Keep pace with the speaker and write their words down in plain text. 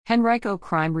Henrico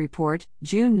Crime Report,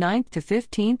 June 9 to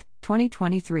 15,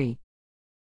 2023.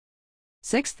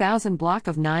 6000 block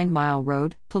of 9 Mile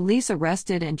Road, police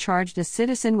arrested and charged a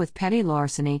citizen with petty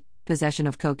larceny, possession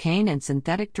of cocaine and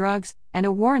synthetic drugs, and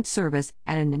a warrant service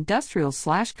at an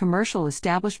industrial/commercial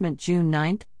establishment June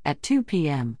 9 at 2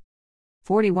 p.m.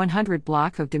 4100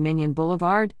 block of Dominion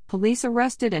Boulevard, police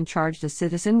arrested and charged a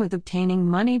citizen with obtaining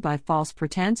money by false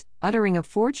pretense, uttering a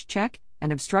forged check,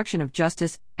 and obstruction of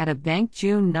justice at a bank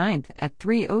June 9 at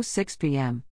 3:06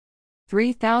 p.m.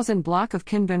 3000 block of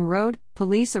Kinban Road,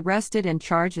 police arrested and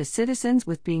charged a citizen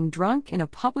with being drunk in a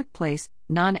public place,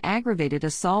 non-aggravated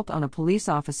assault on a police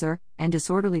officer, and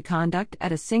disorderly conduct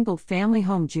at a single-family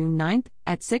home June 9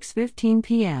 at 6:15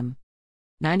 p.m.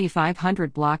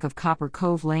 9500 block of Copper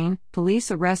Cove Lane, police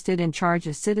arrested and charged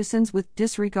a citizen with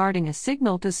disregarding a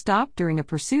signal to stop during a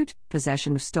pursuit,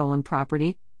 possession of stolen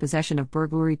property, possession of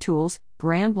burglary tools,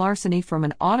 grand larceny from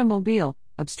an automobile,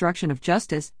 obstruction of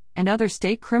justice, and other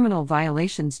state criminal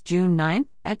violations June 9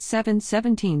 at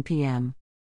 7:17 p.m.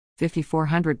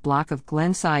 5400 block of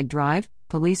Glenside Drive,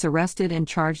 police arrested and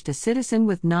charged a citizen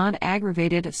with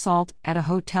non-aggravated assault at a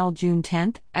hotel June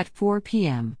 10 at 4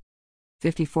 p.m.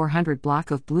 5400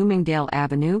 block of Bloomingdale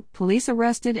Avenue, police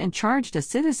arrested and charged a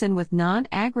citizen with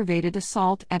non-aggravated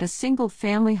assault at a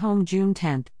single-family home June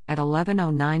 10 at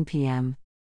 11:09 p.m.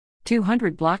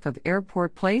 200 block of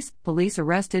Airport Place, police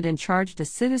arrested and charged a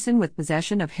citizen with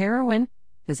possession of heroin,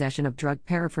 possession of drug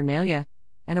paraphernalia,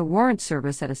 and a warrant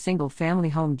service at a single-family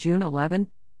home June 11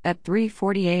 at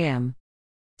 3:40 a.m.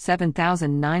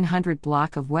 7900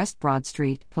 block of West Broad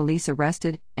Street, police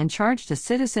arrested and charged a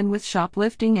citizen with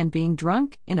shoplifting and being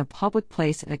drunk in a public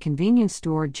place at a convenience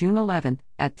store June 11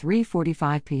 at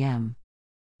 3:45 p.m.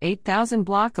 8000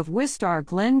 block of Wistar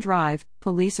Glen Drive,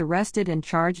 police arrested and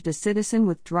charged a citizen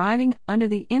with driving under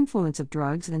the influence of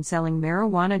drugs and selling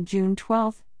marijuana June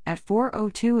 12 at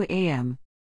 4:02 a.m.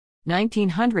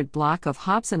 1900 block of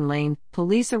Hobson Lane,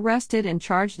 police arrested and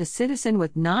charged a citizen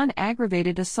with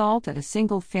non-aggravated assault at a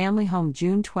single-family home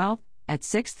June 12 at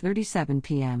 6:37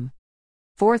 p.m.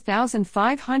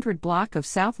 4500 block of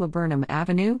South Laburnum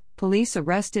Avenue, police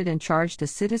arrested and charged a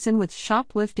citizen with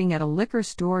shoplifting at a liquor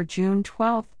store June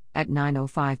 12 at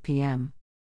 9:05 p.m.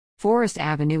 Forest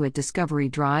Avenue at Discovery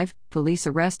Drive, police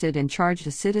arrested and charged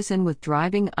a citizen with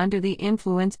driving under the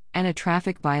influence and a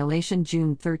traffic violation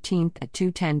June 13 at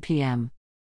 2:10 p.m.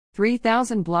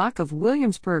 3000 block of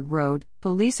Williamsburg Road,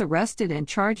 police arrested and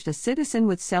charged a citizen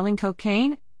with selling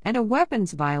cocaine and a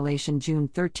weapons violation June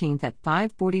 13 at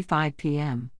 5:45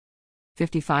 p.m.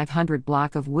 5500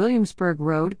 block of Williamsburg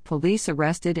Road, police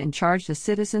arrested and charged a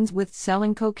citizen with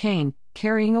selling cocaine,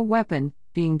 carrying a weapon,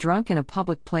 being drunk in a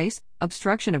public place,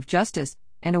 obstruction of justice,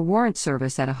 and a warrant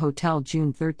service at a hotel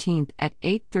June 13 at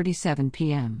 8:37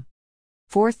 p.m.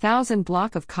 4000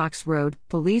 block of Cox Road,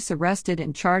 police arrested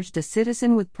and charged a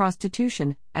citizen with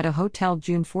prostitution at a hotel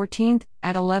June 14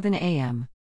 at 11 a.m.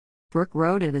 Brook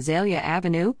Road at Azalea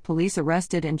Avenue, police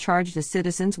arrested and charged a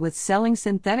citizen with selling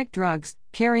synthetic drugs,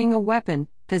 carrying a weapon,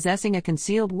 possessing a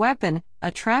concealed weapon,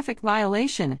 a traffic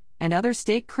violation, and other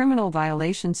state criminal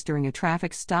violations during a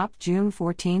traffic stop June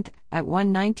 14 at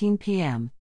 1:19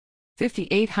 p.m.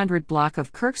 5800 block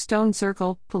of Kirkstone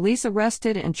Circle, police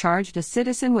arrested and charged a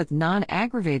citizen with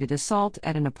non-aggravated assault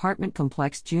at an apartment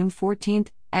complex June 14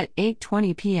 at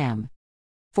 8:20 p.m.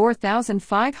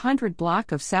 4500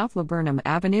 block of South Laburnum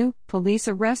Avenue, police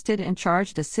arrested and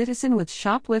charged a citizen with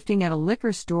shoplifting at a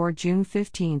liquor store June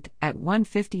 15 at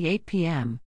 1:58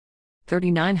 p.m.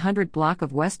 3900 block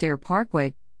of West Air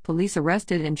Parkway, police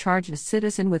arrested and charged a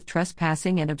citizen with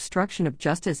trespassing and obstruction of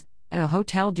justice at a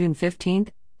hotel June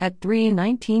 15 at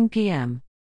 3:19 p.m.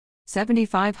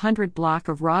 7500 block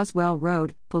of Roswell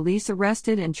Road, police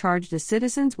arrested and charged a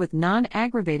citizen with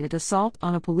non-aggravated assault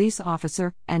on a police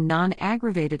officer and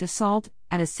non-aggravated assault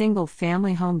at a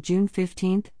single-family home June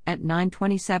 15 at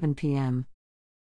 9:27 p.m.